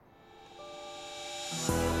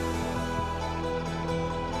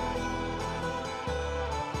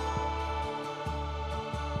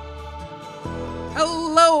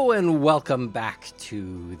Hello and welcome back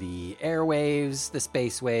to the airwaves, the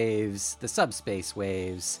space waves, the subspace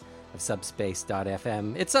waves of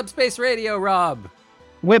subspace.fm. It's Subspace Radio, Rob.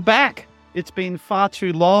 We're back. It's been far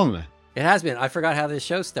too long. It has been. I forgot how this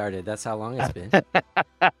show started. That's how long it's been.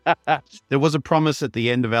 There was a promise at the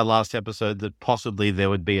end of our last episode that possibly there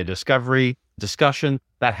would be a Discovery discussion.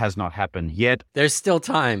 That has not happened yet. There's still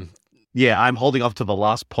time. Yeah, I'm holding off to the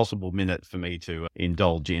last possible minute for me to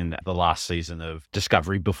indulge in the last season of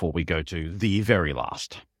Discovery before we go to the very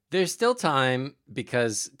last. There's still time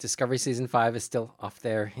because Discovery Season 5 is still off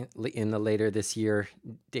there in the later this year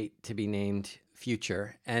date to be named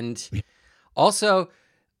future. And also,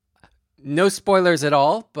 no spoilers at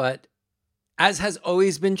all, but as has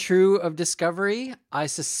always been true of Discovery, I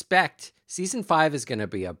suspect Season 5 is going to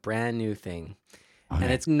be a brand new thing. Okay.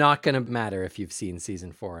 And it's not going to matter if you've seen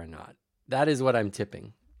Season 4 or not. That is what I'm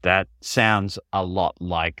tipping. That sounds a lot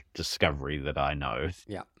like Discovery that I know.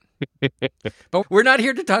 Yeah. But we're not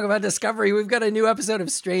here to talk about Discovery. We've got a new episode of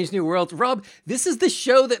Strange New Worlds. Rob, this is the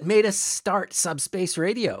show that made us start Subspace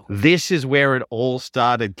Radio. This is where it all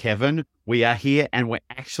started, Kevin. We are here and we're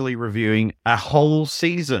actually reviewing a whole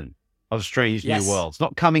season of Strange New Worlds,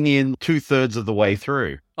 not coming in 2/3 of the way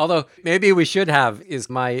through. Although maybe we should have, is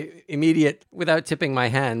my immediate, without tipping my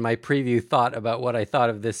hand, my preview thought about what I thought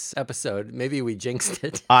of this episode. Maybe we jinxed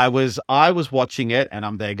it. I was watching it and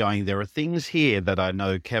I'm there going, there are things here that I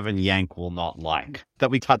know Kevin Yank will not like,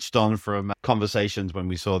 that we touched on from conversations when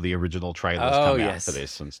we saw the original trailers come out for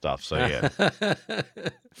this and stuff. So yeah.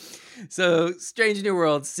 So, Strange New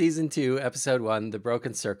Worlds, Season 2, Episode 1, The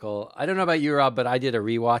Broken Circle. I don't know about you, Rob, but I did a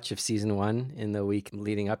rewatch of Season 1 in the week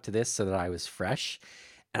leading up to this so that I was fresh.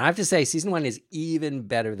 And I have to say, Season 1 is even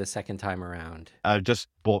better the second time around. I just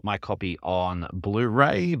bought my copy on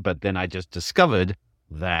Blu-ray, but then I just discovered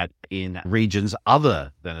that in regions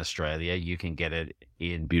other than Australia, you can get it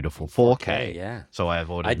in beautiful 4K. Yeah. So I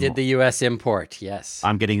have ordered. I did the US import, yes.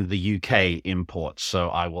 I'm getting the UK import, so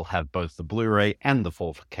I will have both the Blu-ray and the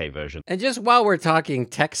 4K version. And just while we're talking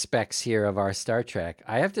tech specs here of our Star Trek,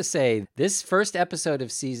 I have to say, this first episode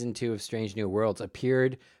of Season 2 of Strange New Worlds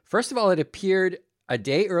appeared, first of all, it appeared a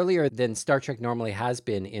day earlier than Star Trek normally has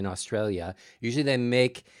been in Australia. Usually they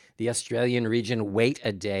make the Australian region wait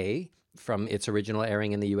a day from its original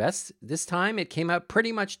airing in the US. This time it came out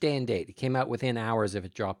pretty much day and date. It came out within hours of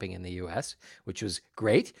it dropping in the US, which was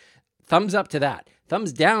great. Thumbs up to that.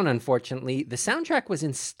 Thumbs down, unfortunately, the soundtrack was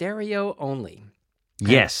stereo only.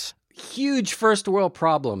 Yes. Huge first world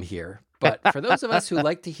problem here. But for those of us who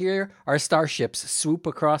like to hear our starships swoop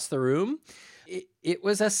across the room,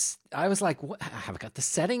 I was like, what? Have I got the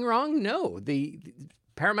setting wrong? No, the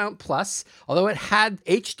Paramount Plus, although it had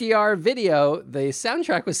HDR video, the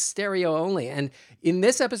soundtrack was stereo only. And in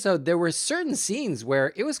this episode, there were certain scenes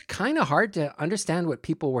where it was kind of hard to understand what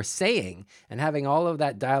people were saying, and having all of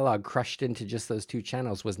that dialogue crushed into just those two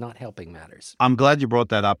channels was not helping matters. I'm glad you brought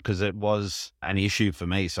that up because it was an issue for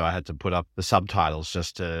me. So I had to put up the subtitles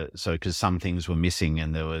because some things were missing,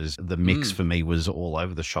 and there was the mix for me was all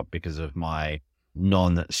over the shop because of my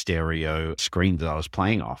non-stereo screen that I was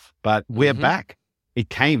playing off. But we're back. It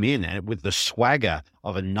came in with the swagger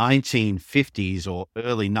of a 1950s or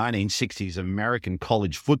early 1960s American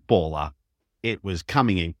college footballer. It was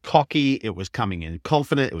coming in cocky. It was coming in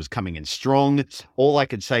confident. It was coming in strong. All I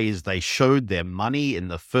could say is they showed their money in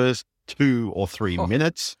the first 2 or 3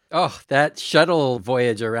 minutes. Oh, that shuttle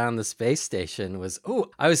voyage around the space station was,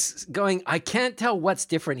 I was going, I can't tell what's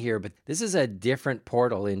different here, but this is a different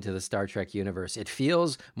portal into the Star Trek universe. It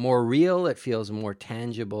feels more real. It feels more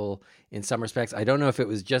tangible in some respects. I don't know if it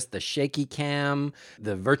was just the shaky cam,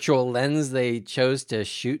 the virtual lens they chose to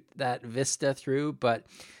shoot that vista through, but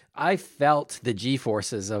I felt the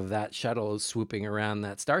G-forces of that shuttle swooping around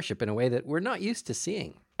that starship in a way that we're not used to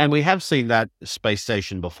seeing. And we have seen that space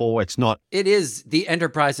station before. It is the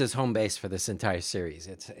Enterprise's home base for this entire series.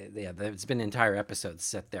 It's been entire episodes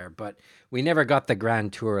set there, but we never got the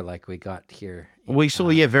grand tour like we got here. We saw,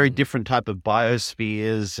 very different type of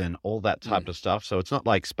biospheres and all that type of stuff. So it's not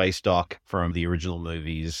like Space Dock from the original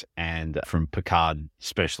movies and from Picard,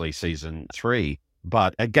 especially season 3.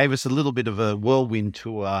 But it gave us a little bit of a whirlwind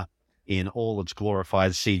tour in all its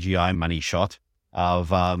glorified CGI money shot. Of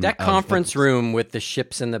that conference room with the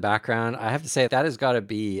ships in the background. I have to say that has got to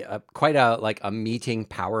be quite a meeting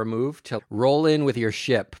power move to roll in with your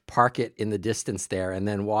ship, park it in the distance there, and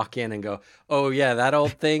then walk in and go, oh yeah, that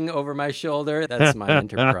old thing over my shoulder, that's my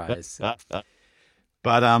Enterprise.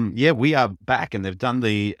 But we are back, and they've done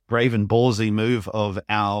the brave and ballsy move of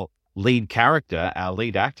our lead character, our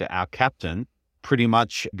lead actor, our captain, pretty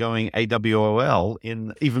much going AWOL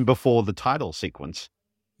in even before the title sequence.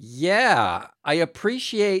 Yeah, I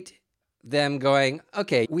appreciate them going,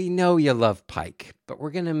 okay, we know you love Pike, but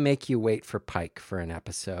we're going to make you wait for Pike for an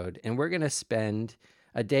episode, and we're going to spend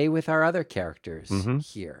a day with our other characters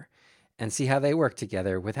here and see how they work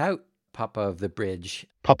together without Papa of the Bridge.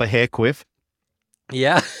 Papa Hairquiff.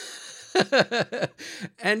 Yeah.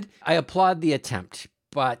 And I applaud the attempt,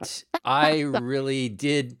 but I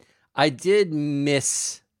did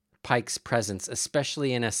miss Pike's presence,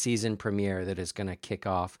 especially in a season premiere that is going to kick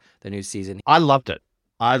off the new season. I loved it.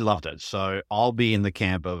 So I'll be in the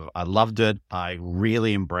camp of I loved it. I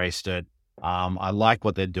really embraced it. I like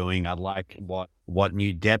what they're doing. I like what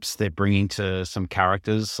new depths they're bringing to some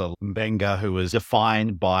characters. So Mbenga, who was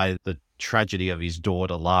defined by the tragedy of his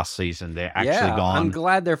daughter last season, they're actually gone. I'm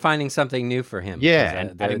glad they're finding something new for him. Yeah,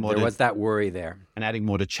 and there was that worry there. And adding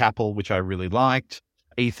more to Chapel, which I really liked.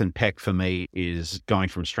 Ethan Peck, for me, is going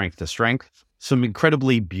from strength to strength. Some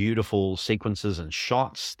incredibly beautiful sequences and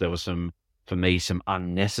shots. There were some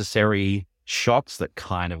unnecessary shots that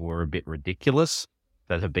kind of were a bit ridiculous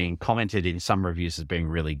that have been commented in some reviews as being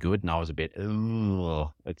really good. And I was a bit,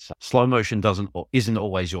 it's slow motion isn't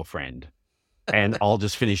always your friend. And I'll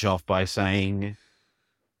just finish off by saying,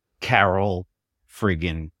 Carol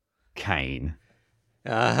friggin' Kane.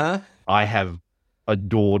 I have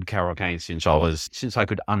adored Carol Kane since I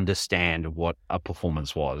could understand what a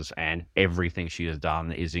performance was, and everything she has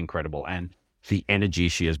done is incredible. And the energy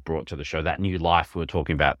she has brought to the show, that new life we were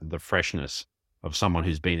talking about, the freshness of someone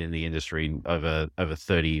who's been in the industry over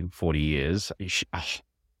 30, 40 years.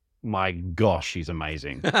 My gosh, she's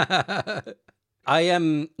amazing. I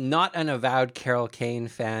am not an avowed Carol Kane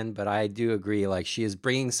fan, but I do agree. Like, she is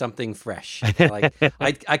bringing something fresh. Like,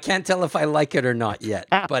 I can't tell if I like it or not yet,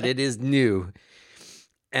 but it is new.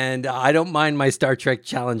 And I don't mind my Star Trek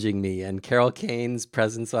challenging me. And Carol Kane's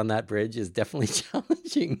presence on that bridge is definitely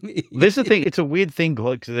challenging me. This is the thing. It's a weird thing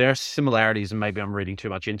because there are similarities, and maybe I'm reading too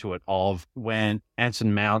much into it, of when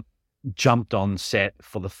Anson Mount jumped on set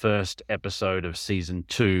for the first episode of season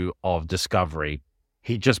 2 of Discovery.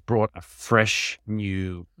 He just brought a fresh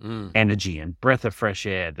new energy and breath of fresh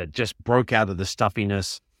air that just broke out of the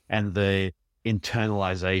stuffiness and the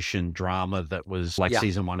internalization drama that was like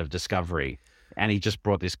season 1 of Discovery. And he just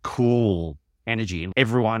brought this cool energy. And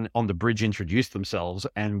everyone on the bridge introduced themselves,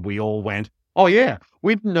 and we all went, oh yeah,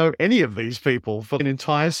 we didn't know any of these people for an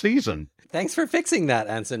entire season. Thanks for fixing that,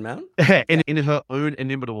 Anson Mount. in her own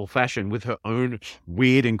inimitable fashion, with her own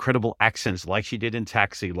weird, incredible accents, like she did in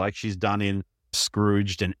Taxi, like she's done in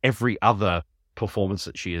Scrooged and every other performance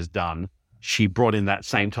that she has done. She brought in that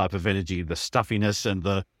same type of energy, the stuffiness and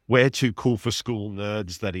the we're too cool for school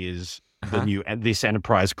nerds that is the new this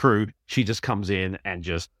Enterprise crew. She just comes in and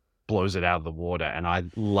just blows it out of the water. And I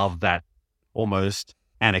love that almost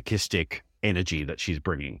anarchistic energy that she's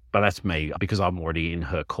bringing. But that's me, because I'm already in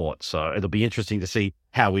her court. So it'll be interesting to see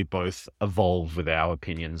how we both evolve with our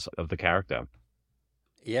opinions of the character.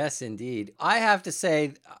 Yes, indeed. I have to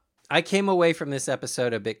say, I came away from this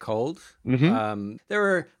episode a bit cold. There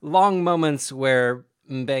were long moments where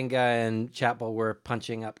Mbenga and Chapel were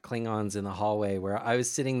punching up Klingons in the hallway where I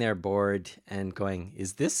was sitting there bored and going,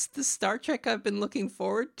 is this the Star Trek I've been looking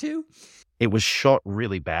forward to? It was shot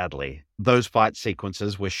really badly. Those fight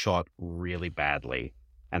sequences were shot really badly.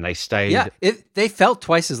 And they stayed... Yeah, they felt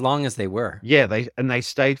twice as long as they were. Yeah, they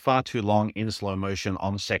stayed far too long in slow motion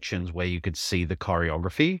on sections where you could see the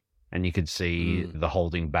choreography. And you could see the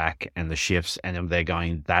holding back and the shifts, and they're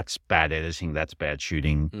going, that's bad editing, that's bad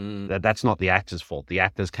shooting. That's not the actors' fault. The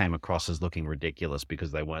actors came across as looking ridiculous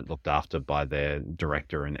because they weren't looked after by their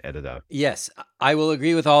director and editor. Yes, I will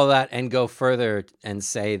agree with all of that and go further and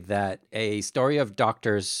say that a story of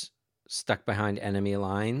doctors stuck behind enemy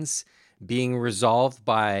lines being resolved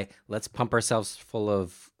by let's pump ourselves full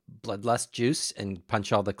of bloodlust juice and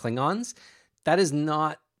punch all the Klingons, that is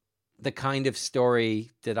not the kind of story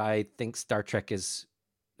that I think Star Trek is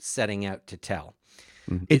setting out to tell.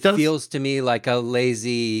 It feels to me like a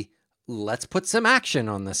lazy, let's put some action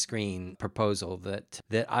on the screen proposal that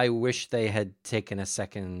I wish they had taken a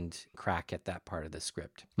second crack at that part of the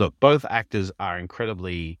script. Look, both actors are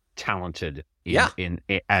incredibly talented in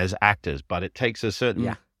as actors, but it takes a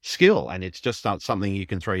certain skill, and it's just not something you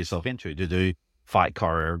can throw yourself into to do fight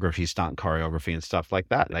choreography, stunt choreography, and stuff like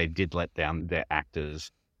that. They did let down their actors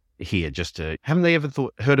here haven't they ever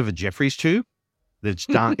heard of a Jeffries tube? It's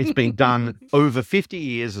been done over 50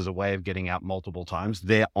 years as a way of getting out multiple times.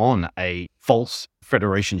 They're on a false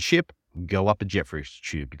Federation ship. go up a jet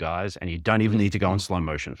tube, guys, and you don't even need to go in slow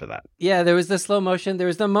motion for that. Yeah, there was the slow motion. There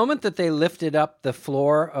was the moment that they lifted up the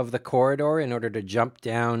floor of the corridor in order to jump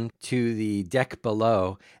down to the deck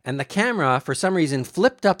below. And the camera, for some reason,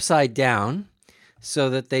 flipped upside down so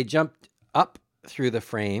that they jumped up through the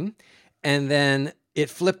frame. And then it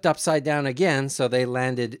flipped upside down again, so they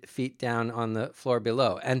landed feet down on the floor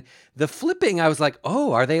below. And the flipping, I was like,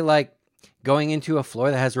 oh, are they like going into a floor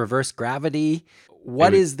that has reverse gravity?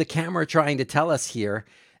 What is the camera trying to tell us here?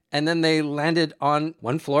 And then they landed on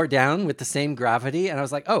one floor down with the same gravity. And I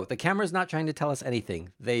was like, oh, the camera's not trying to tell us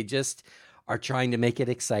anything. They just are trying to make it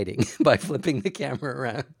exciting by flipping the camera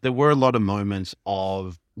around. There were a lot of moments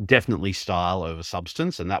of definitely style over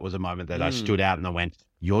substance. And that was a moment that I stood out and I went,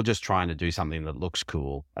 you're just trying to do something that looks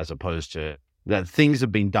cool, as opposed to that things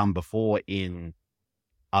have been done before in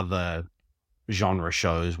other genre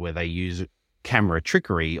shows where they use camera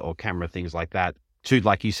trickery or camera things like that to,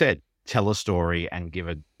 like you said, tell a story and give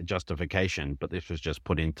a justification. But this was just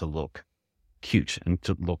put in to look cute and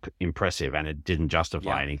to look impressive, and it didn't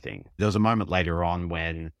justify anything. There was a moment later on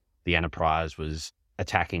when the Enterprise was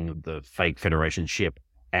attacking the fake Federation ship,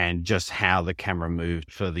 and just how the camera moved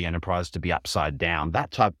for the Enterprise to be upside down.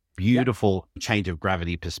 That type of beautiful change of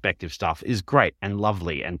gravity perspective stuff is great and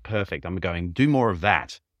lovely and perfect. I'm going, do more of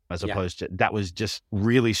that, as opposed to, that was just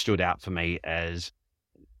really stood out for me as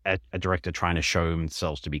a director trying to show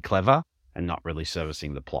themselves to be clever and not really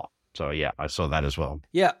servicing the plot. So yeah, I saw that as well.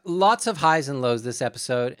 Yeah, lots of highs and lows this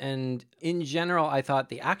episode. And in general, I thought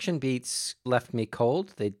the action beats left me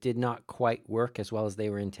cold. They did not quite work as well as they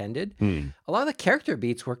were intended. A lot of the character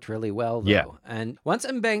beats worked really well, though. Yeah. And once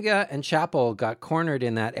M'Benga and Chapel got cornered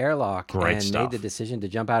in that airlock made the decision to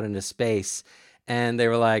jump out into space, and they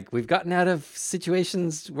were like, we've gotten out of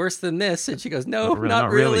situations worse than this. And she goes, no, not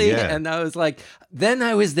really. Yeah. And I was like, then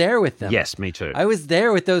I was there with them. Yes, me too. I was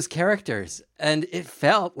there with those characters. And it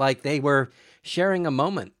felt like they were sharing a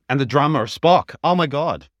moment. And the drama of Spock. Oh, my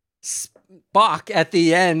God. Spock at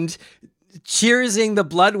the end, cheersing the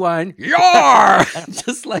blood wine, yar!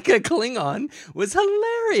 Just like a Klingon, was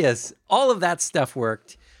hilarious. All of that stuff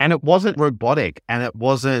worked. And it wasn't robotic, and it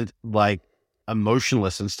wasn't like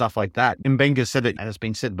emotionless and stuff like that. M'Benga said it, and it's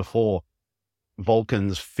been said before,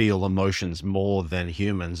 Vulcans feel emotions more than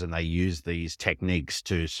humans, and they use these techniques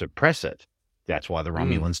to suppress it. That's why the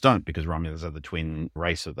Romulans don't, because Romulans are the twin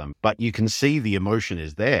race of them. But you can see the emotion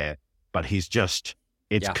is there, but he's just,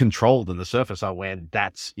 it's controlled on the surface. I went,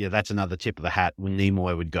 that's another tip of the hat when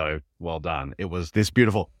Nimoy would go, well done. It was this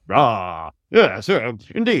beautiful, yes,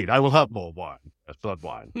 indeed, I will have more wine, blood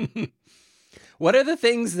wine. What are the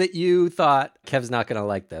things that you thought, Kev's not going to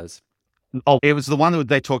like those? Oh, it was the one that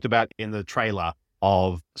they talked about in the trailer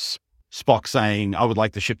of Spock saying, I would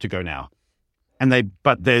like the ship to go now. And it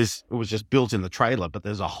was just built in the trailer, but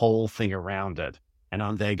there's a whole thing around it. And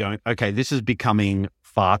I'm there going, okay, this is becoming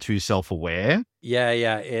far too self-aware. Yeah,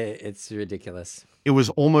 it's ridiculous. It was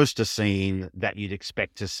almost a scene that you'd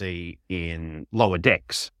expect to see in Lower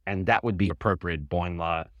Decks. And that would be appropriate,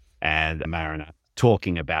 Boimler and Mariner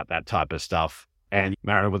talking about that type of stuff. And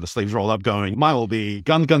Mariner with the sleeves rolled up going, mine will be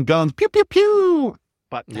gun, pew, pew, pew.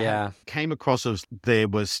 But came across as there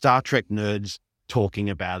was Star Trek nerds talking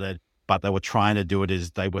about it, but they were trying to do it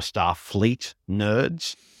as they were Starfleet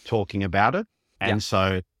nerds talking about it. And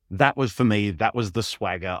so that was, for me, that was the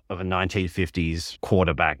swagger of a 1950s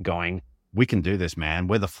quarterback going, we can do this, man.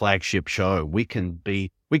 We're the flagship show. We can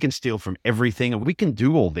steal from everything and we can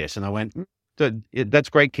do all this. And I went, that's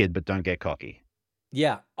great, kid, but don't get cocky.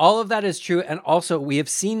 Yeah, all of that is true. And also, we have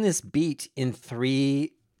seen this beat in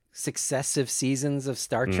 3 successive seasons of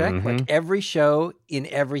Star Trek. Like every show in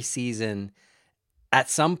every season, at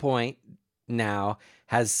some point now,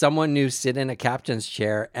 has someone new sit in a captain's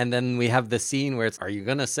chair. And then we have the scene where it's, are you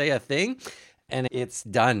going to say a thing? And it's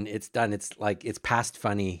done. It's done. It's like, it's past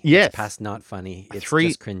funny. Yes. It's past not funny. It's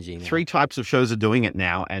just cringy now. 3 types of shows are doing it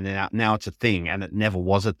now. And now it's a thing. And it never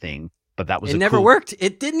was a thing. But that was it never worked.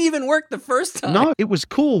 It didn't even work the first time. No, it was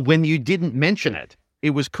cool when you didn't mention it.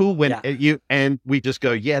 It was cool when we just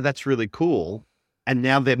go, yeah, that's really cool. And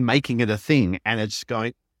now they're making it a thing. And it's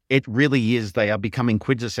going, it really is. They are becoming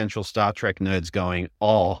quintessential Star Trek nerds going,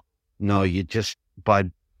 oh, no, you just,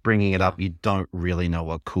 by bringing it up, you don't really know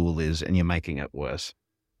what cool is and you're making it worse.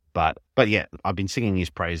 But yeah, I've been singing his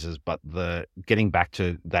praises, but getting back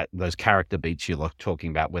to those character beats you're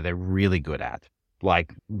talking about where they're really good at,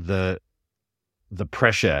 like the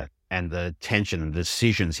pressure and the tension and the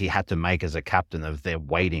decisions he had to make as a captain of they're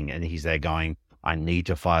waiting and he's there going, I need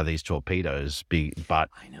to fire these torpedoes. But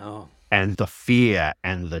I know. And the fear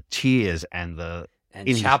and the tears and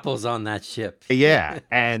Chapel's on that ship. Yeah.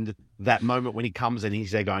 And that moment when he comes and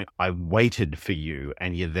he's there going, I waited for you.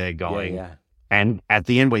 And you're there going, Yeah. and at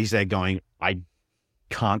the end where he's there going, I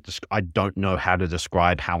don't know how to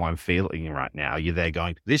describe how I'm feeling right now. You're there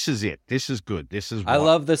going, this is it. This is good. This is I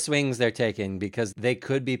love the swings they're taking because they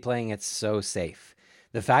could be playing it so safe.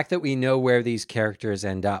 The fact that we know where these characters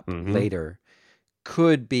end up later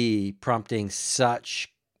could be prompting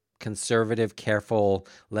such conservative, careful,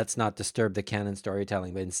 let's not disturb the canon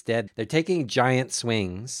storytelling. But instead, they're taking giant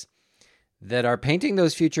swings that are painting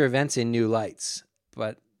those future events in new lights.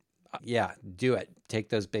 But yeah, do it. Take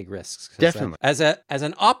those big risks. Definitely. As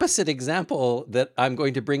an opposite example that I'm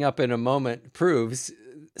going to bring up in a moment proves,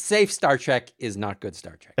 safe Star Trek is not good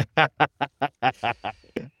Star Trek.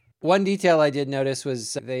 One detail I did notice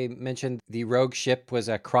was they mentioned the rogue ship was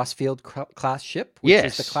a Crossfield class ship, which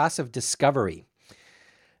is the class of Discovery.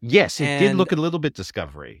 Yes, it did look a little bit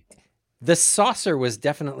Discovery. The saucer was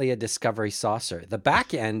definitely a Discovery saucer. The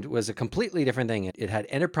back end was a completely different thing. It had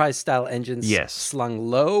Enterprise-style engines slung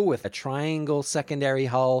low with a triangle secondary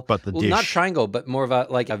hull. But not triangle, but more of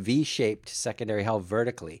a V-shaped secondary hull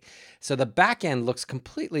vertically. So the back end looks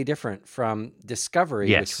completely different from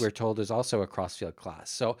Discovery, which we're told is also a Crossfield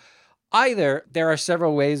class. So either there are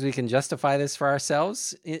several ways we can justify this for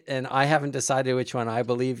ourselves, and I haven't decided which one I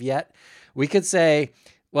believe yet. We could say,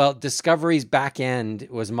 well, Discovery's back end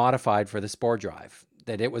was modified for the Spore Drive,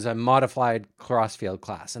 that it was a modified Crossfield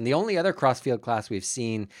class. And the only other Crossfield class we've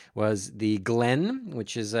seen was the Glenn,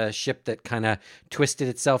 which is a ship that kind of twisted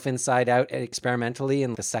itself inside out experimentally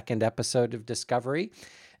in the second episode of Discovery.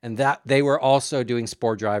 And that they were also doing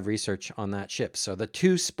Spore Drive research on that ship. So the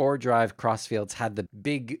two Spore Drive Crossfields had the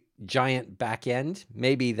big, giant back end.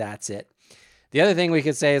 Maybe that's it. The other thing we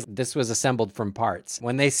could say is this was assembled from parts.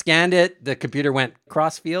 When they scanned it, the computer went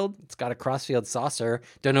Crossfield. It's got a Crossfield saucer.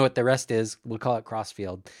 Don't know what the rest is. We'll call it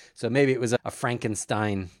Crossfield. So maybe it was a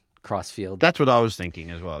Frankenstein Crossfield. That's what I was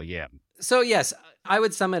thinking as well, yeah. So yes, I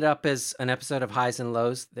would sum it up as an episode of highs and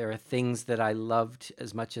lows. There are things that I loved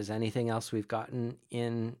as much as anything else we've gotten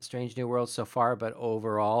in Strange New Worlds so far, but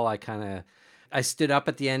overall I stood up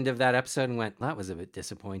at the end of that episode and went, that was a bit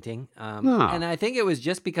disappointing. And I think it was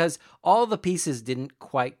just because all the pieces didn't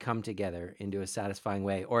quite come together into a satisfying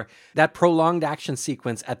way. Or that prolonged action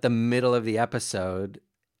sequence at the middle of the episode,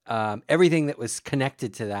 everything that was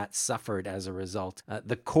connected to that suffered as a result.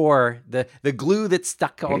 The core, the glue that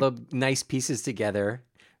stuck all the nice pieces together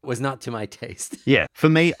was not to my taste. Yeah, for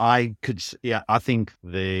me, I think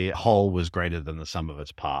the whole was greater than the sum of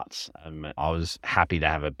its parts. I was happy to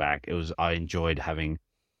have it back. I enjoyed having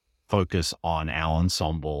focus on our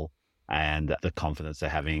ensemble and the confidence they're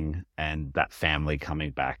having and that family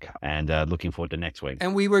coming back, and looking forward to next week.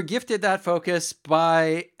 And we were gifted that focus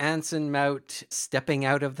by Anson Mount stepping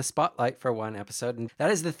out of the spotlight for one episode. And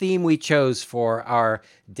that is the theme we chose for our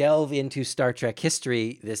delve into Star Trek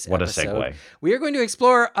history this episode. What a segue. We are going to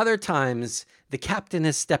explore other times the captain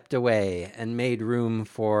has stepped away and made room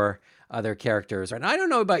for other characters. And I don't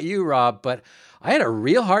know about you, Rob, but I had a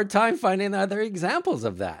real hard time finding other examples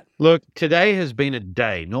of that. Look, today has been a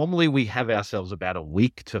day. Normally we have ourselves about a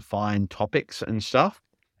week to find topics and stuff.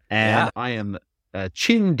 And I am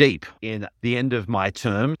chin deep in the end of my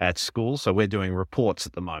term at school. So we're doing reports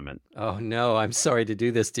at the moment. Oh, no, I'm sorry to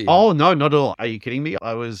do this to you. Oh, no, not at all. Are you kidding me?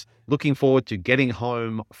 I was looking forward to getting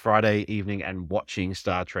home Friday evening and watching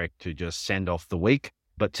Star Trek to just send off the week.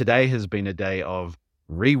 But today has been a day of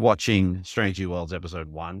rewatching Strange New Worlds episode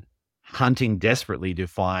 1, hunting desperately to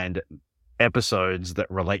find episodes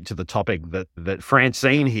that relate to the topic that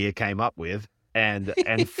Francine here came up with, and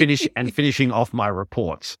finishing off my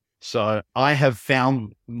reports. So I have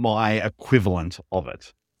found my equivalent of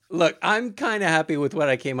it. Look, I'm kind of happy with what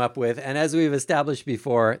I came up with. And as we've established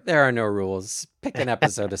before, there are no rules. Pick an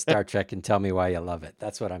episode of Star Trek and tell me why you love it.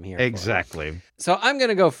 That's what I'm here for. Exactly. So I'm going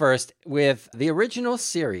to go first with the original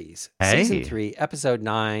series, Season 3, Episode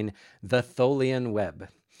 9, The Tholian Web.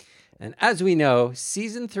 And as we know,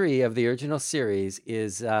 Season 3 of the original series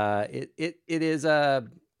is it is a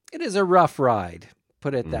rough ride,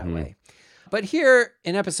 put it that way. But here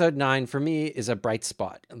in episode 9, for me, is a bright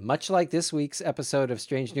spot. Much like this week's episode of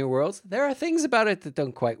Strange New Worlds, there are things about it that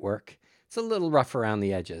don't quite work. It's a little rough around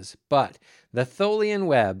the edges. But The Tholian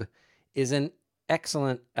Web is an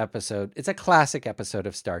excellent episode. It's a classic episode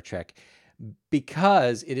of Star Trek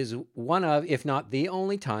because it is one of, if not the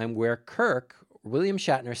only time, where Kirk, William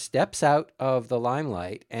Shatner, steps out of the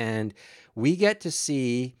limelight and we get to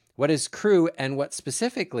see what his crew and what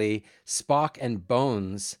specifically Spock and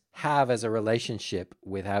Bones have as a relationship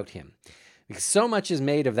without him. So much is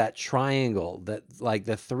made of that triangle that like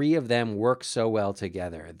the three of them work so well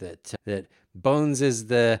together that Bones is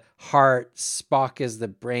the heart, Spock is the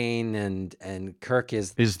brain, and Kirk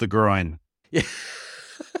is the groin. Yeah.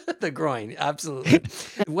 The groin, absolutely.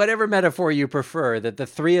 Whatever metaphor you prefer, that the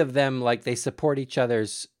three of them, like, they support each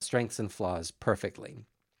other's strengths and flaws perfectly.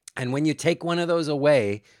 And when you take one of those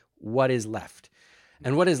away, what is left?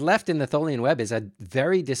 And what is left in the Tholian web is a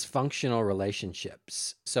very dysfunctional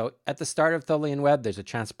relationships. So at the start of Tholian web, there's a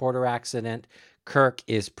transporter accident. Kirk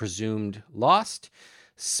is presumed lost.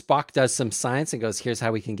 Spock does some science and goes, here's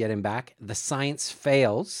how we can get him back. The science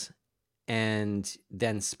fails. And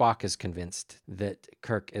then Spock is convinced that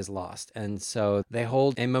Kirk is lost. And so they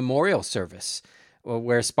hold a memorial service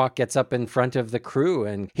where Spock gets up in front of the crew,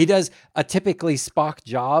 and he does a typically Spock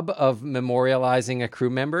job of memorializing a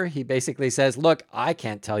crew member. He basically says, look, I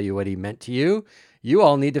can't tell you what he meant to you. You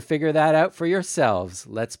all need to figure that out for yourselves.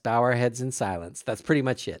 Let's bow our heads in silence. That's pretty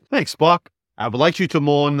much it. Thanks, Spock. I would like you to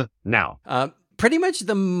mourn now. Pretty much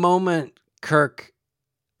the moment Kirk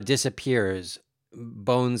disappears,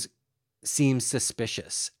 Bones seems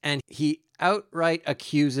suspicious, and he outright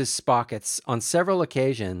accuses Spock on several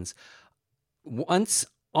occasions, once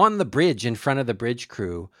on the bridge in front of the bridge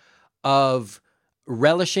crew, of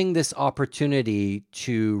relishing this opportunity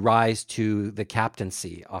to rise to the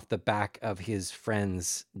captaincy off the back of his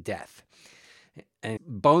friend's death. And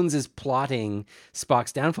Bones is plotting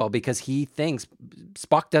Spock's downfall because he thinks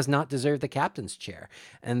Spock does not deserve the captain's chair.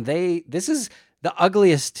 And this is the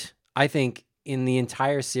ugliest, I think, in the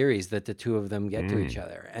entire series that the two of them get to each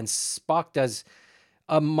other. And Spock does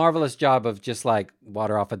a marvelous job of just like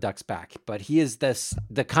water off a duck's back. But he is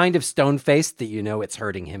the kind of stone-faced that you know it's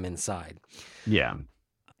hurting him inside. Yeah.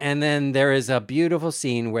 And then there is a beautiful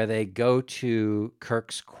scene where they go to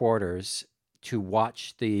Kirk's quarters to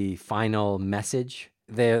watch the final message.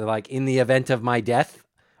 They're like, in the event of my death,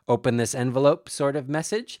 open this envelope sort of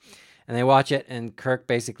message. And they watch it, and Kirk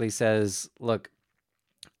basically says, look,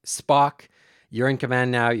 Spock, you're in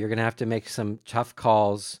command now. You're going to have to make some tough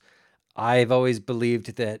calls. I've always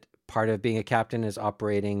believed that part of being a captain is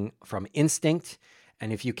operating from instinct.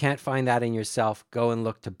 And if you can't find that in yourself, go and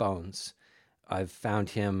look to Bones. I've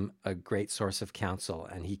found him a great source of counsel,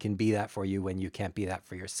 and he can be that for you when you can't be that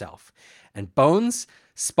for yourself. And Bones,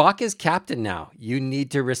 Spock is captain now. You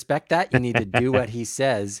need to respect that. You need to do what he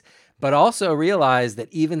says, but also realize that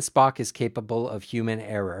even Spock is capable of human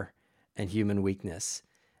error and human weakness.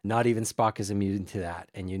 Not even Spock is immune to that,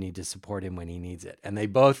 and you need to support him when he needs it. And they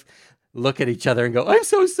both look at each other and go, I'm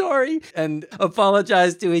so sorry, and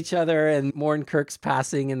apologize to each other and mourn Kirk's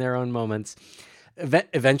passing in their own moments.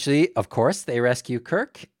 Eventually, of course, they rescue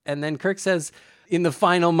Kirk, and then Kirk says, in the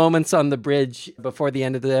final moments on the bridge before the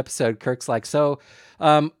end of the episode, Kirk's like, so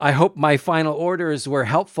I hope my final orders were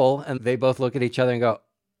helpful. And they both look at each other and go,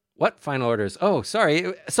 what final orders? Oh,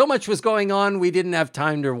 sorry. So much was going on. We didn't have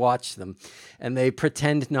time to watch them. And they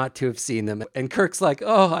pretend not to have seen them. And Kirk's like,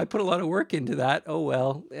 oh, I put a lot of work into that. Oh,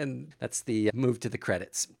 well. And that's the move to the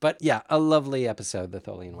credits. But yeah, a lovely episode, The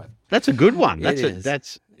Tholian Web. That's a good one.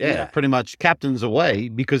 That's pretty much captain's away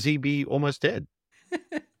because he'd be almost dead.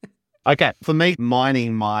 Okay, for me,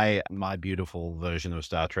 mining my beautiful version of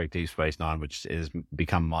Star Trek Deep Space Nine, which has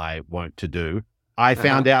become my wont to do, I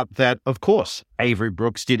found out that, of course, Avery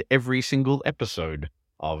Brooks did every single episode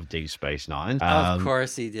of Deep Space Nine. Of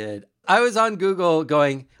course he did. I was on Google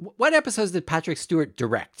going, what episodes did Patrick Stewart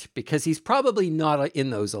direct? Because he's probably not in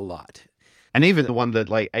those a lot. And even the one that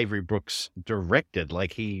like Avery Brooks directed,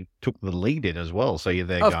 like he took the lead in as well. So you're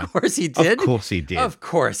there going, of course he did. Of course he did. Of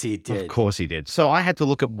course he did. Of course he did. So I had to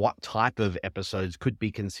look at what type of episodes could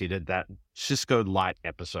be considered that Cisco Light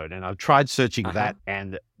episode. And I've tried searching that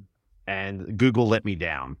and Google let me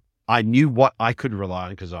down. I knew what I could rely on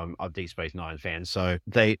because I'm a Deep Space Nine fan. So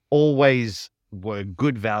they always were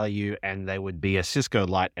good value and they would be a Cisco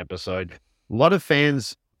Light episode. A lot of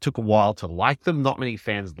fans took a while to like them. Not many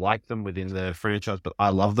fans like them within the franchise, but I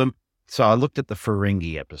love them. So I looked at the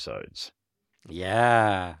Ferengi episodes.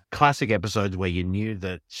 Yeah. Classic episodes where you knew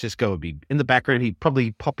that Cisco would be in the background. He'd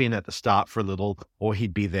probably pop in at the start for a little, or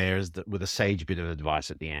he'd be there with a sage bit of advice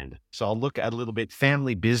at the end. So I'll look at a little bit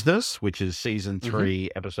Family Business, which is season 3,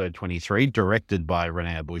 episode 23, directed by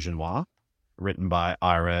Rene Beaugennois, written by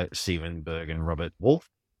Ira Stevenberg and Robert Wolfe.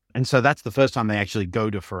 And so that's the first time they actually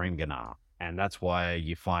go to Ferenginar. And that's why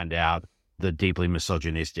you find out the deeply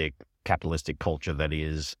misogynistic, capitalistic culture that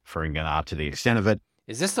is Ferenginar to the extent of it.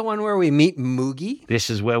 Is this the one where we meet Moogie? This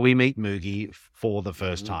is where we meet Moogie for the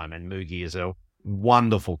first time. And Moogie is a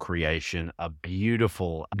wonderful creation, a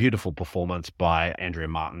beautiful, beautiful performance by Andrea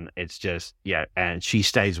Martin. It's just, and she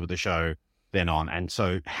stays with the show then on. And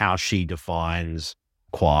so how she defines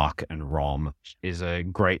Quark and Rom is a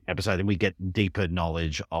great episode, and we get deeper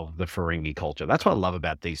knowledge of the Ferengi culture. That's what I love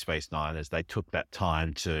about Deep Space Nine, is they took that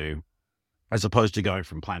time to, as opposed to going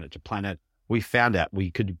from planet to planet, we found out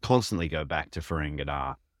we could constantly go back to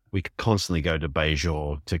Ferenginar. We could constantly go to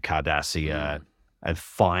Bajor, to Cardassia, and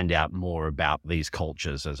find out more about these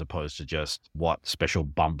cultures, as opposed to just what special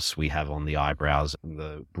bumps we have on the eyebrows and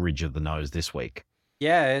the bridge of the nose this week.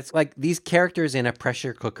 Yeah, it's like these characters in a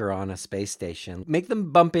pressure cooker on a space station. Make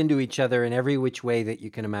them bump into each other in every which way that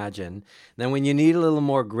you can imagine. Then when you need a little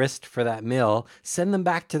more grist for that mill, send them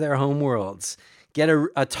back to their home worlds. Get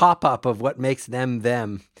a top-up of what makes them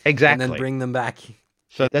them. Exactly. And then bring them back.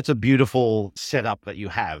 So that's a beautiful setup that you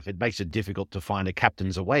have. It makes it difficult to find a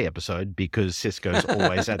Captain's Away episode because Sisko's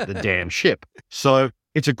always at the damn ship. So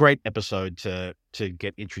it's a great episode to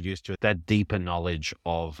get introduced to that deeper knowledge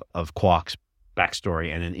of Quark's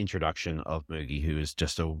backstory and an introduction of Moogie, who is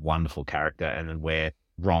just a wonderful character, and then where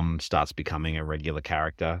Rom starts becoming a regular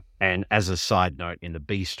character. And as a side note, in the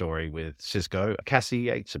B story with Sisko, Cassie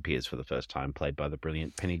Yates appears for the first time, played by the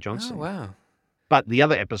brilliant Penny Johnson. Oh, wow. But the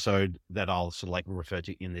other episode that I'll sort of like refer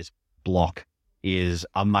to in this block is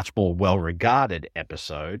a much more well-regarded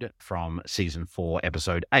episode from season 4,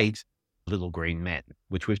 episode 8, Little Green Men,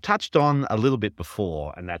 which we've touched on a little bit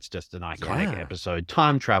before, and that's just an iconic episode.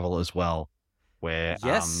 Time travel as well, where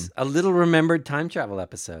a little remembered time travel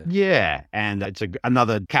episode. Yeah, and it's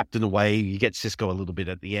another Captain Away. You get Sisko a little bit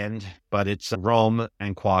at the end, but it's Rom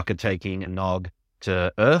and Quark are taking a Nog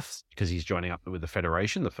to Earth because he's joining up with the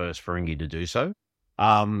Federation, the first Ferengi to do so.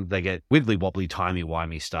 They get wibbly wobbly, timey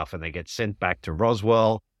wimey stuff, and they get sent back to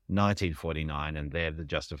Roswell, 1949, and they're the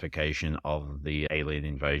justification of the alien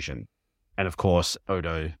invasion. And of course,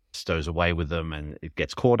 Odo stows away with them, and it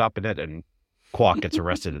gets caught up in it, and Quark gets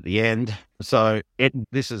arrested at the end. So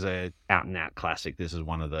this is a out-and-out classic. This is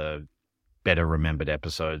one of the better remembered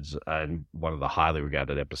episodes and one of the highly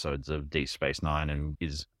regarded episodes of Deep Space Nine, and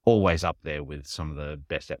is always up there with some of the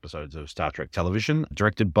best episodes of Star Trek television.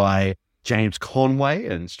 Directed by James Conway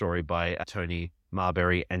and story by Tony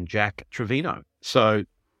Marbury and Jack Trevino. So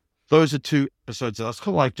those are two episodes that I was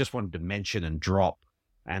kind of like just wanted to mention and drop,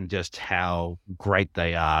 and just how great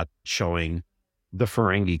they are, showing the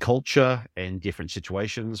Ferengi culture in different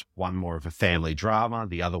situations. One more of a family drama,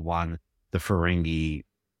 the other one, the Ferengi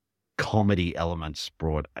comedy elements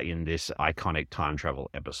brought in this iconic time travel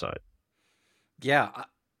episode. Yeah,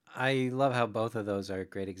 I love how both of those are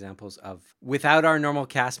great examples of, without our normal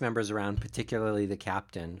cast members around, particularly the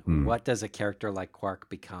captain, what does a character like Quark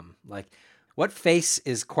become? Like, what face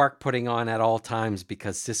is Quark putting on at all times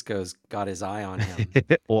because Sisko's got his eye on him?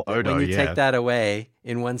 Or Odo, when you take that away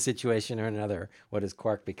in one situation or another, what does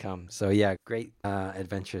Quark become? So yeah, great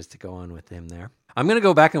adventures to go on with him there. I'm going to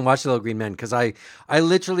go back and watch Little Green Men because I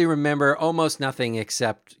literally remember almost nothing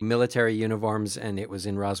except military uniforms, and it was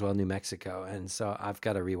in Roswell, New Mexico. And so I've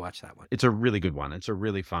got to rewatch that one. It's a really good one. It's a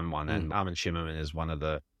really fun one. And Armin Shimmerman is one of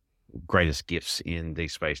the greatest gifts in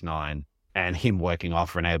Deep Space Nine. And him working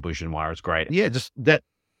off Renee Auberjonois is great. Yeah, just that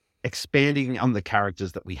expanding on the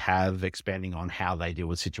characters that we have, expanding on how they deal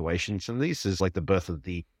with situations. And this is like the birth of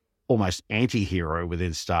the almost anti-hero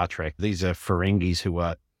within Star Trek. These are Ferengis who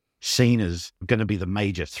are seen as going to be the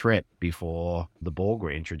major threat before the Borg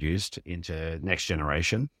were introduced into Next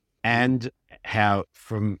Generation. And how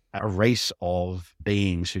from a race of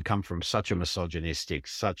beings who come from such a misogynistic,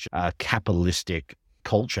 such a capitalistic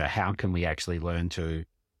culture, how can we actually learn to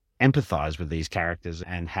empathize with these characters,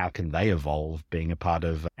 and how can they evolve being a part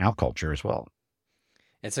of our culture as well?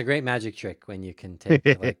 It's a great magic trick when you can take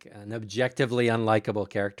like an objectively unlikable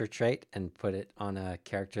character trait and put it on a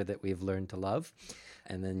character that we've learned to love.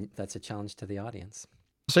 And then that's a challenge to the audience.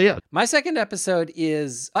 So yeah. My second episode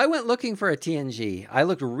is, I went looking for a TNG. I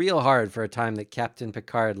looked real hard for a time that Captain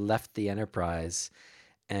Picard left the Enterprise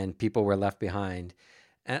and people were left behind.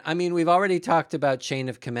 And I mean, we've already talked about Chain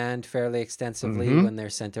of Command fairly extensively when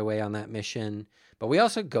they're sent away on that mission. But we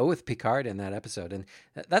also go with Picard in that episode. And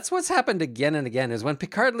that's what's happened again and again, is when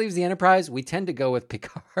Picard leaves the Enterprise, we tend to go with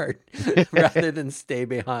Picard rather than stay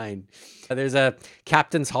behind. There's a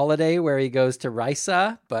Captain's Holiday where he goes to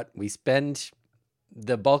Risa, but we spend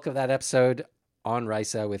the bulk of that episode on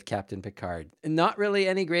Risa with Captain Picard. Not really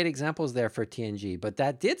any great examples there for TNG, but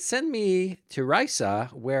that did send me to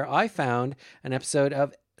Risa, where I found an episode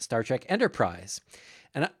of Star Trek Enterprise.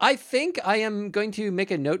 And I think I am going to make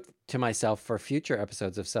a note to myself for future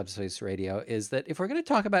episodes of Subspace Radio, is that if we're going to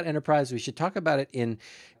talk about Enterprise, we should talk about it in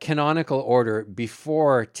canonical order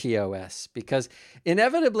before TOS, because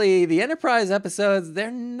inevitably the Enterprise episodes, they're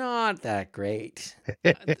not that great.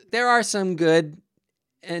 There are some good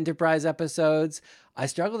Enterprise episodes. I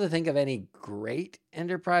struggle to think of any great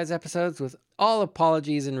Enterprise episodes, with all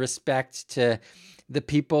apologies and respect to the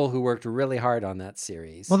people who worked really hard on that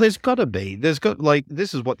series. Well, there's got to be. This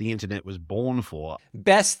is what the internet was born for.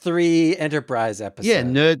 Best 3 Enterprise episodes. Yeah,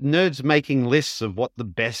 nerds making lists of what the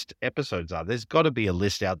best episodes are. There's got to be a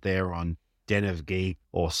list out there on Den of Geek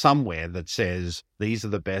or somewhere that says these are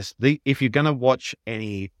the best. If you're going to watch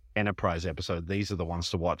any Enterprise episode, these are the ones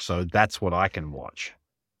to watch. So that's what I can watch.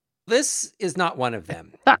 This is not one of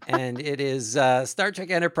them. And it is Star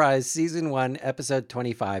Trek Enterprise Season 1, Episode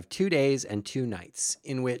 25, 2 Days and 2 Nights,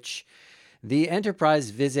 in which the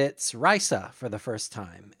Enterprise visits Risa for the first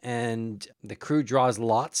time. And the crew draws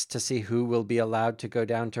lots to see who will be allowed to go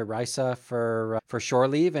down to Risa for shore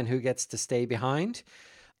leave and who gets to stay behind.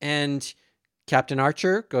 And Captain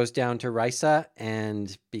Archer goes down to Risa,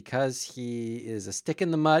 and because he is a stick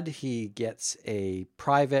in the mud, he gets a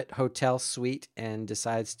private hotel suite and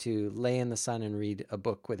decides to lay in the sun and read a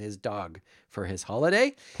book with his dog for his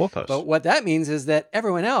holiday. Porthos. But what that means is that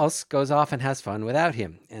everyone else goes off and has fun without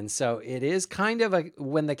him. And so it is kind of a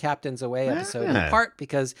when the captain's away episode in part,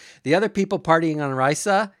 because the other people partying on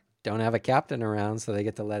Risa don't have a captain around, so they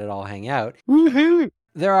get to let it all hang out. Woohoo!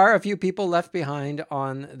 There are a few people left behind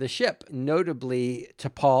on the ship, notably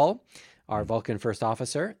T'Pol, our Vulcan first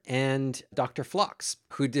officer, and Dr. Phlox,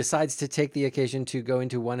 who decides to take the occasion to go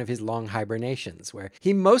into one of his long hibernations, where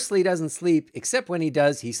he mostly doesn't sleep, except when he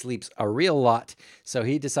does, he sleeps a real lot. So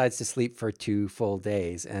he decides to sleep for 2 full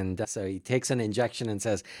days. And so he takes an injection and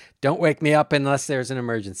says, "Don't wake me up unless there's an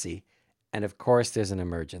emergency." And of course, there's an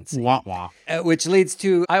emergency. Wah, wah. Which leads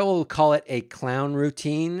to, I will call it a clown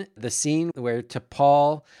routine. The scene where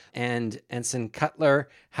T'Pol and Ensign Cutler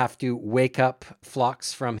have to wake up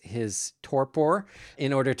Phlox from his torpor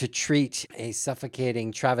in order to treat a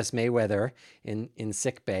suffocating Travis Mayweather in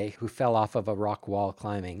sickbay who fell off of a rock wall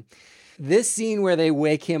climbing. This scene where they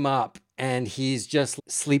wake him up and he's just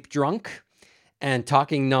sleep drunk and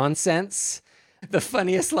talking nonsense. The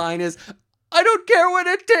funniest line is, "I don't care what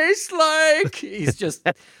it tastes like." He's just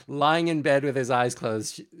lying in bed with his eyes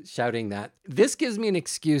closed, shouting that. This gives me an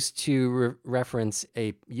excuse to reference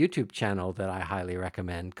a YouTube channel that I highly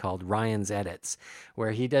recommend called Ryan's Edits,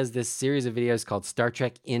 where he does this series of videos called Star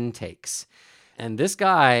Trek Intakes. And this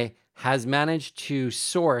guy has managed to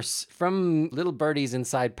source from little birdies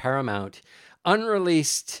inside Paramount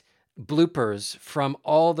unreleased bloopers from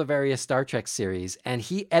all the various Star Trek series, and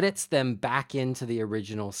he edits them back into the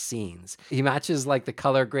original scenes. He matches like the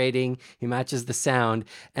color grading, he matches the sound,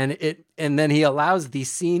 and then he allows the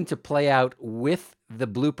scene to play out with the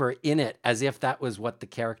blooper in it as if that was what the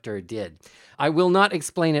character did. I will not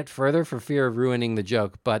explain it further for fear of ruining the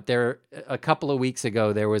joke, but a couple of weeks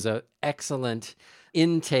ago there was an excellent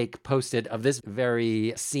intake posted of this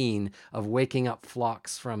very scene of waking up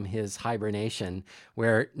Phlox from his hibernation,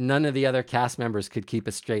 where none of the other cast members could keep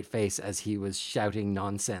a straight face as he was shouting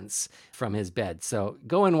nonsense from his bed. So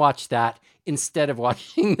go and watch that instead of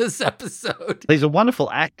watching this episode. He's a wonderful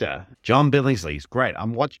actor. John Billingsley is great.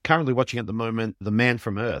 I'm currently watching at the moment The Man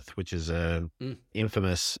from Earth, which is a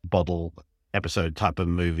infamous bottle episode type of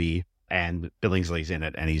movie. And Billingsley's in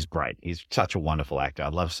it, and he's great. He's such a wonderful actor. I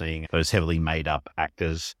love seeing those heavily made up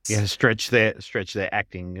actors stretch their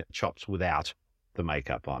acting chops without the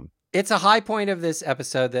makeup on. It's a high point of this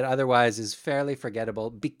episode that otherwise is fairly forgettable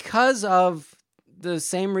because of the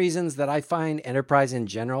same reasons that I find Enterprise in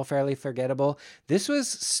general fairly forgettable. This was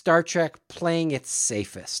Star Trek playing its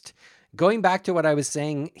safest. Going back to what I was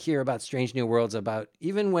saying here about Strange New Worlds, about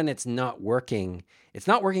even when it's not working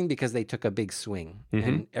because they took a big swing. Mm-hmm.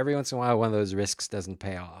 And every once in a while, one of those risks doesn't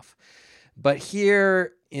pay off. But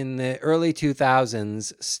here in the early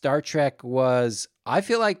 2000s, Star Trek was, I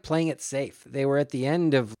feel like, playing it safe. They were at the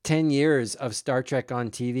end of 10 years of Star Trek on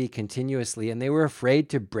TV continuously, and they were afraid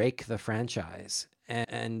to break the franchise.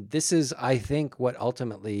 And this is, I think, what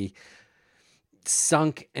ultimately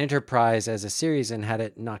sunk Enterprise as a series and had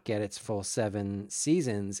it not get its full 7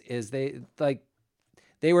 seasons, is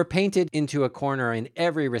they were painted into a corner in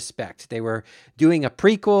every respect. They were doing a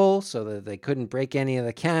prequel so that they couldn't break any of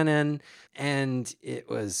the canon, and it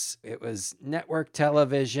was network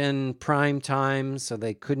television, prime time, so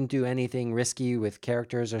they couldn't do anything risky with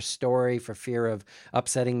characters or story for fear of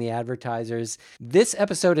upsetting the advertisers. This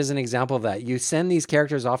episode is an example of that. You send these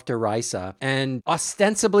characters off to Risa, and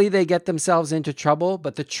ostensibly they get themselves into trouble,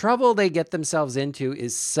 but the trouble they get themselves into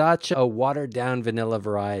is such a watered-down vanilla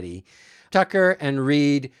variety. Tucker and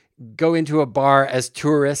Reed go into a bar as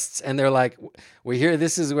tourists, and they're like, we hear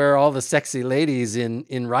this is where all the sexy ladies in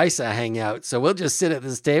Risa hang out. So we'll just sit at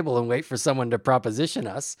this table and wait for someone to proposition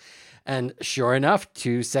us. And sure enough,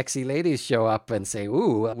 two sexy ladies show up and say,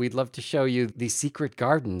 ooh, we'd love to show you the secret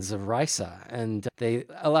gardens of Risa. And they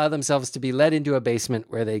allow themselves to be led into a basement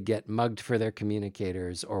where they get mugged for their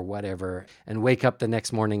communicators or whatever, and wake up the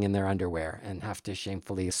next morning in their underwear and have to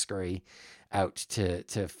shamefully scurry out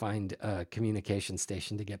to find a communication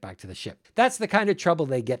station to get back to the ship. That's the kind of trouble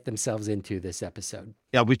they get themselves into this episode.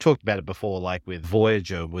 Yeah, we've talked about it before, like with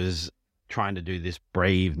Voyager was trying to do this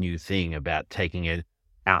brave new thing about taking it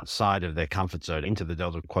outside of their comfort zone into the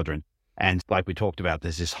Delta Quadrant. And like we talked about,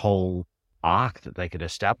 there's this whole arc that they could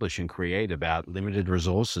establish and create about limited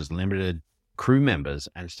resources, limited crew members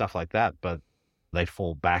and stuff like that. But they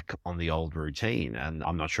fall back on the old routine. And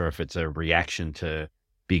I'm not sure if it's a reaction to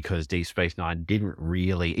because Deep Space Nine didn't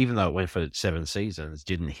really, even though it went for 7 seasons,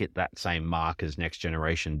 didn't hit that same mark as Next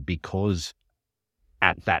Generation, because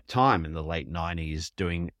at that time in the late 90s,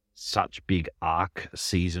 doing such big arc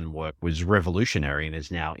season work was revolutionary and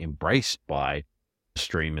is now embraced by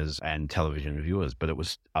streamers and television viewers. But it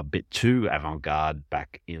was a bit too avant-garde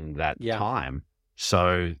back in that time.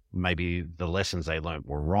 So maybe the lessons they learned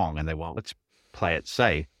were wrong and they went, let's play it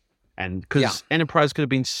safe. And because Enterprise could have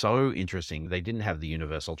been so interesting, they didn't have the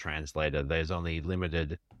universal translator. There's only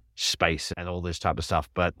limited space and all this type of stuff.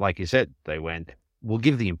 But like you said, they went, we'll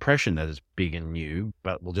give the impression that it's big and new,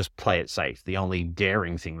 but we'll just play it safe. The only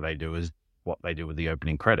daring thing they do is what they do with the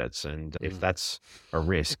opening credits. And if that's a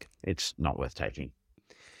risk, it's not worth taking.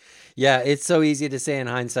 Yeah, it's so easy to say in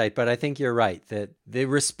hindsight, but I think you're right that the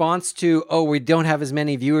response to, oh, we don't have as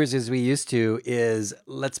many viewers as we used to, is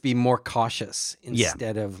let's be more cautious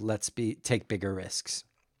instead of take bigger risks.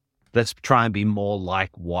 Let's try and be more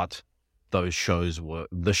like what those shows were,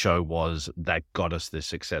 the show was that got us this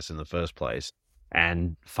success in the first place,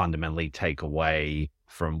 and fundamentally take away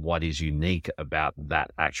from what is unique about that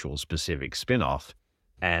actual specific spin-off.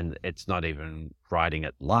 And it's not even writing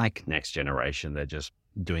it like Next Generation. They're just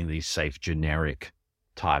doing these safe, generic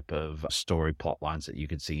type of story plot lines that you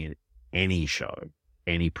could see in any show,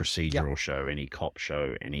 any procedural show, any cop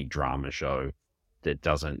show, any drama show, that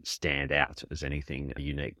doesn't stand out as anything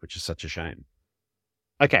unique, which is such a shame.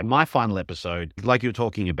 Okay, my final episode, like you were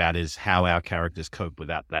talking about, is how our characters cope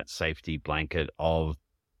without that safety blanket of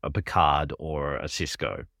a Picard or a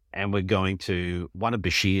Sisko. And we're going to one of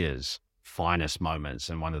Bashir's finest moments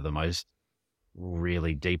and one of the most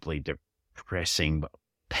really deeply depressing,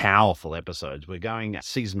 powerful episodes. We're going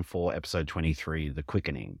season 4, episode 23, The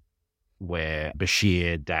Quickening, where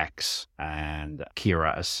Bashir, Dax, and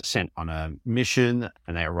Kira are sent on a mission,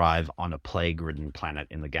 and they arrive on a plague-ridden planet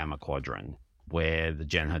in the Gamma Quadrant, where the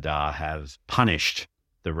Jem'Hadar have punished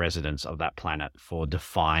the residents of that planet for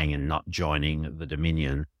defying and not joining the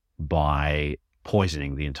Dominion by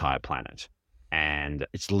poisoning the entire planet. And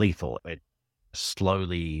it's lethal. It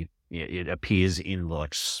slowly, it appears in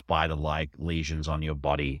like spider-like lesions on your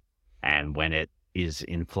body. And when it is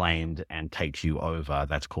inflamed and takes you over,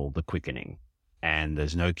 that's called the quickening. And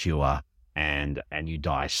there's no cure, and you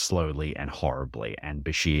die slowly and horribly. And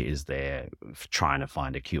Bashir is there trying to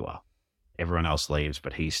find a cure. Everyone else leaves,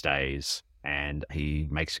 but he stays, and he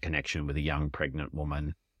makes a connection with a young pregnant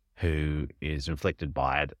woman who is inflicted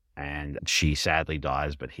by it. And she sadly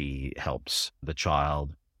dies, but he helps the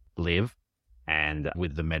child live. And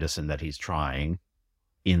with the medicine that he's trying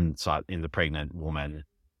in the pregnant woman,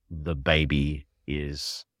 the baby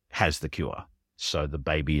has the cure. So the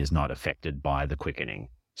baby is not affected by the quickening.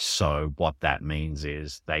 So what that means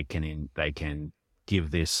is they can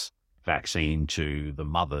give this vaccine to the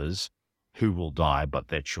mothers who will die, but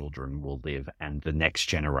their children will live, and the next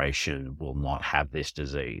generation will not have this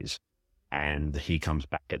disease. And he comes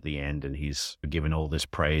back at the end and he's given all this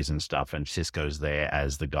praise and stuff. And Sisko's there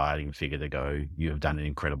as the guiding figure to go, you have done an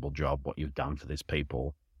incredible job, what you've done for this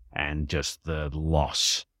people. And just the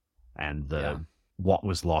loss and what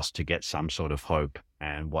was lost to get some sort of hope,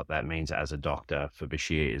 and what that means as a doctor for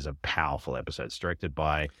Bashir is a powerful episode. It's directed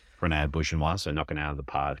by René Beauchenois, so knocking out of the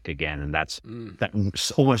park again. And that's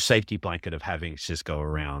that almost safety blanket of having Sisko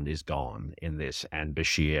around is gone in this. And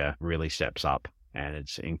Bashir really steps up. And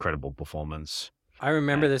it's an incredible performance. I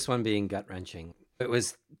remember this one being gut-wrenching. It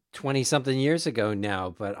was 20-something years ago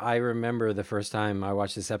now, but I remember the first time I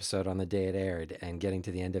watched this episode on the day it aired and getting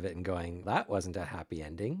to the end of it and going, that wasn't a happy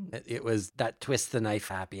ending. It was that twist-the-knife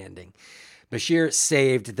happy ending. Bashir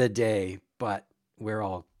saved the day, but we're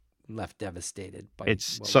all left devastated by what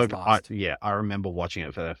was lost. I remember watching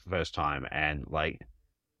it for the first time, and like,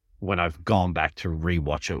 when I've gone back to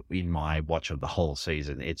rewatch it in my watch of the whole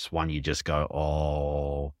season, it's one you just go,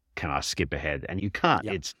 oh, can I skip ahead? And you can't.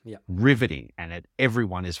 Yep. It's Yep. riveting, and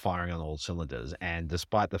everyone is firing on all cylinders. And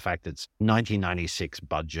despite the fact it's 1996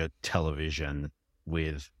 budget television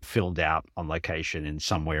with filmed out on location in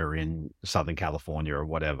somewhere in Southern California or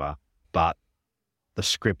whatever, but the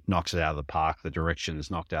script knocks it out of the park. The direction is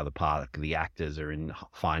knocked out of the park. The actors are in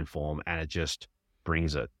fine form, and it just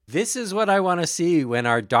brings it. This is what I want to see when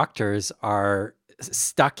our doctors are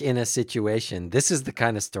stuck in a situation. This is the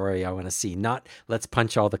kind of story I want to see, not let's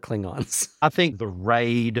punch all the Klingons. I think the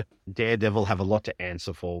Raid, Daredevil have a lot to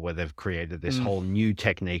answer for, where they've created this whole new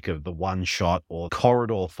technique of the one shot or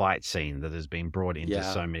corridor fight scene that has been brought into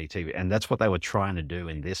so many TV. And that's what they were trying to do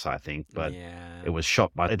in this, I think. But it was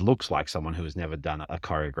shot by, it looks like someone who has never done a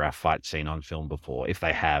choreographed fight scene on film before. If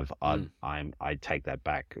they have, I'd take that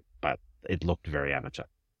back. But it looked very amateur.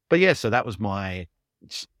 But yeah, so that was my...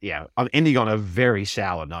 I'm ending on a very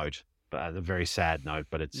sour note, but a very sad note,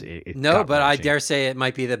 but it's no, but I dare say it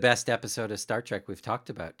might be the best episode of Star Trek we've talked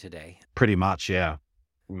about today. Pretty much, yeah,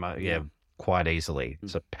 quite easily.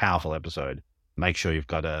 It's a powerful episode. Make sure you've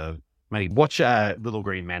got watch Little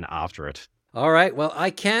Green Men after it. All right, well, I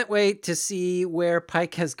can't wait to see where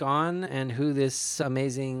Pike has gone and who this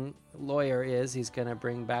amazing lawyer is he's going to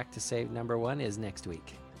bring back to save number one is next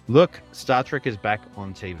week. Look, Star Trek is back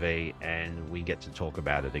on TV and we get to talk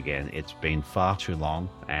about it again. It's been far too long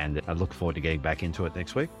and I look forward to getting back into it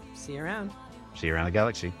next week. See you around. See you around the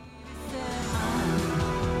galaxy.